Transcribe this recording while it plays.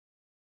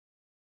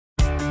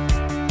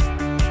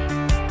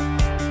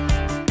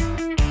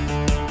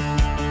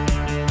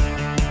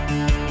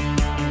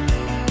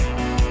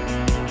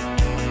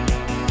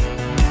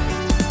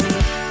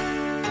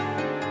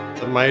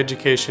My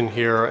education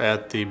here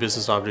at the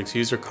Business Objects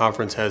User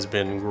Conference has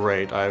been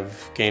great.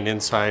 I've gained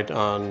insight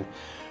on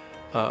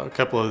a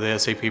couple of the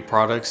SAP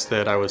products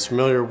that I was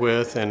familiar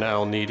with and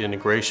I'll need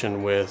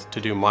integration with to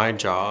do my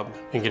job,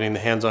 and getting the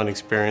hands-on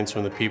experience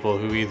from the people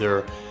who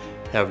either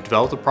have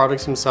developed the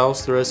products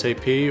themselves through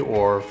SAP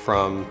or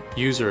from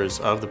users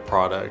of the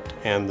product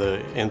and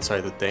the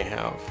insight that they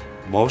have.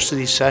 Most of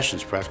these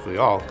sessions, practically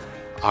all,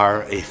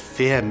 are a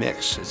fair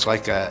mix. It's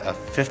like a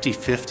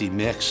 50-50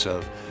 mix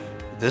of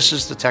this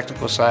is the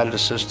technical side of the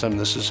system,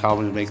 this is how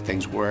we make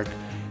things work,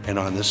 and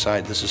on this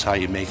side, this is how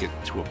you make it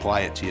to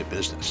apply it to your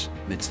business.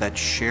 It's that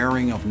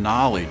sharing of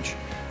knowledge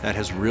that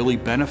has really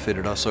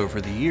benefited us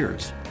over the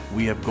years.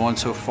 We have gone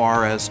so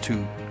far as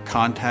to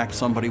contact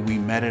somebody we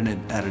met at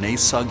an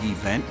ASUG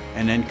event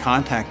and then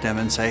contact them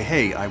and say,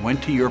 hey, I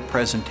went to your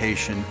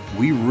presentation,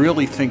 we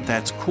really think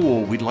that's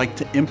cool, we'd like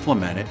to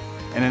implement it.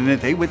 And then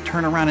they would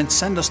turn around and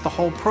send us the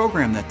whole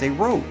program that they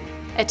wrote.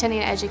 Attending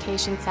an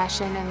education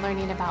session and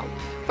learning about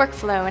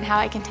workflow and how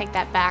I can take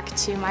that back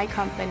to my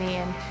company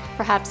and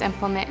perhaps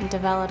implement and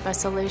develop a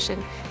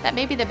solution that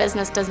maybe the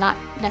business does not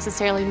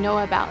necessarily know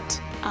about,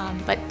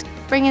 but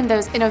bring in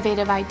those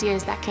innovative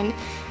ideas that can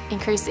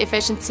increase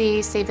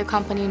efficiency, save the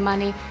company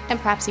money, and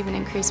perhaps even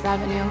increase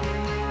revenue.